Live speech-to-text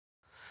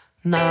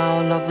Now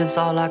love is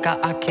all I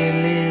got, I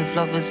can't live.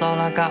 Love is all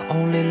I got,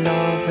 only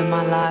love in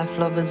my life.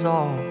 Love is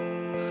all.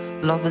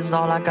 Love is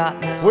all I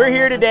got now. We're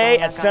here today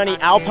at sunny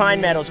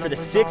Alpine Meadows for the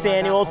 6th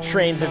annual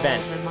TRAiNS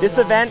event. This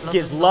event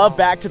gives love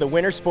back to the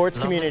winter sports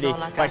community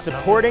by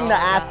supporting the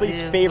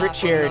athletes' favorite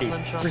charities.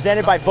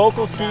 Presented by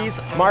Volkl Skis,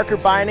 Marker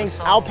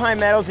Bindings, Alpine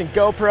Meadows, and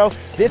GoPro,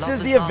 this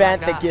is the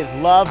event that gives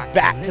love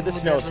back to the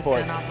snow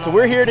sports. So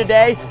we're here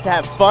today to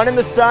have fun in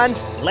the sun.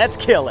 Let's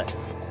kill it.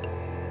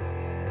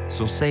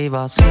 So save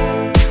our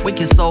soul.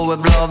 Wake your soul with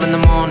love in the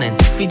morning.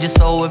 Feed your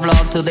soul with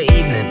love till the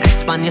evening.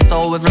 Expand your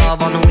soul with love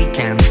on the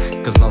weekend,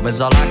 cause love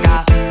is all I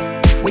got.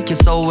 Wake your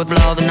soul with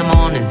love in the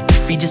morning.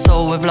 Feed your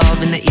soul with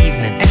love in the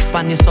evening.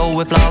 Expand your soul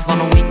with love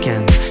on the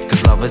weekend,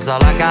 cause love is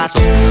all I got.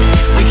 So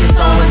wake your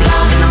soul with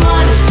love in the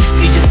morning.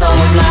 Feed your soul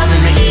with love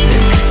in the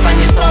evening. Expand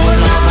your soul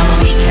with love on the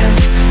weekend,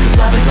 cause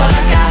love is all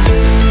I got.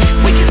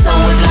 Wake your soul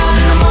with love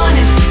in the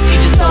morning.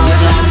 Feed your soul with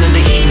love in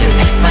the evening.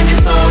 Expand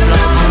your soul with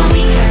love on the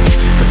weekend,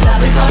 cause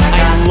love is all I got.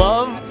 I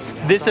love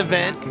this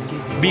event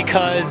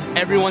because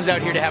everyone's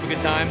out here to have a good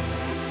time.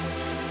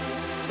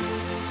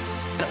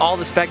 And all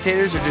the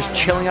spectators are just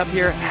chilling up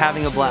here,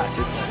 having a blast.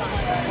 It's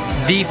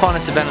the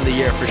funnest event of the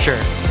year for sure.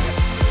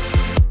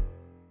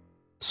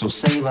 So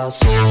save our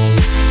soul.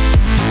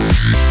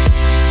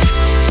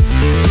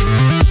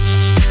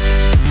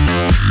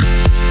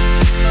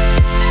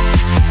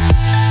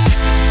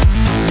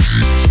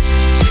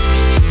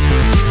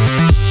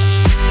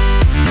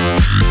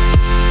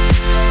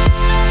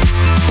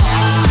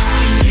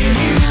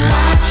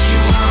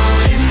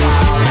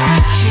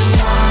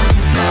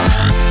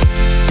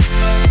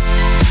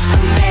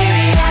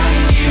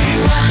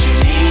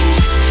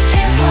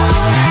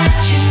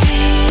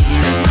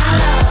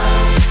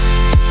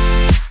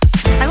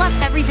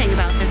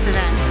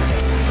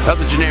 That's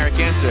a generic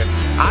answer.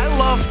 I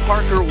love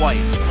Parker White.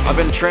 I've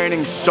been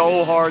training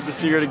so hard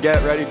this year to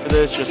get ready for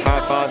this, just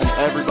high-fiving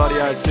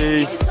everybody I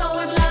see.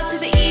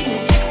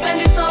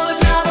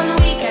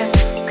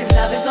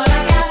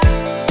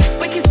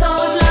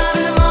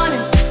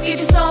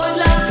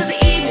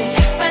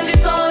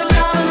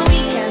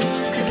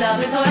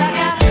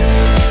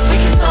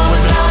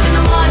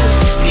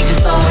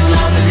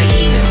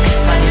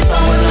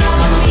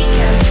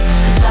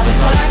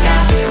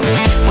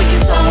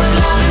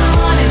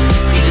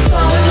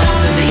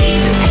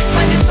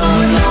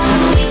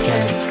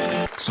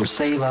 So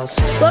save us.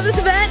 Love this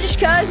event just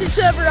because it's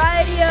a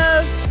variety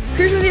of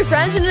cruising with your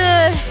friends in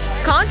a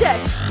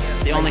contest.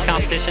 The only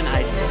competition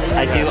I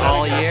do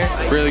all year.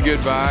 Really good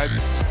vibes,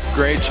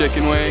 great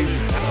chicken wings.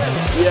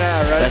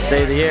 Yeah, right. Best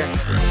day of the year.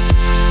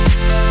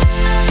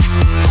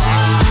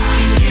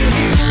 Give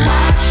you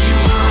what you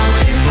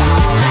want, if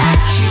all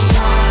that you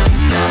want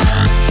is love.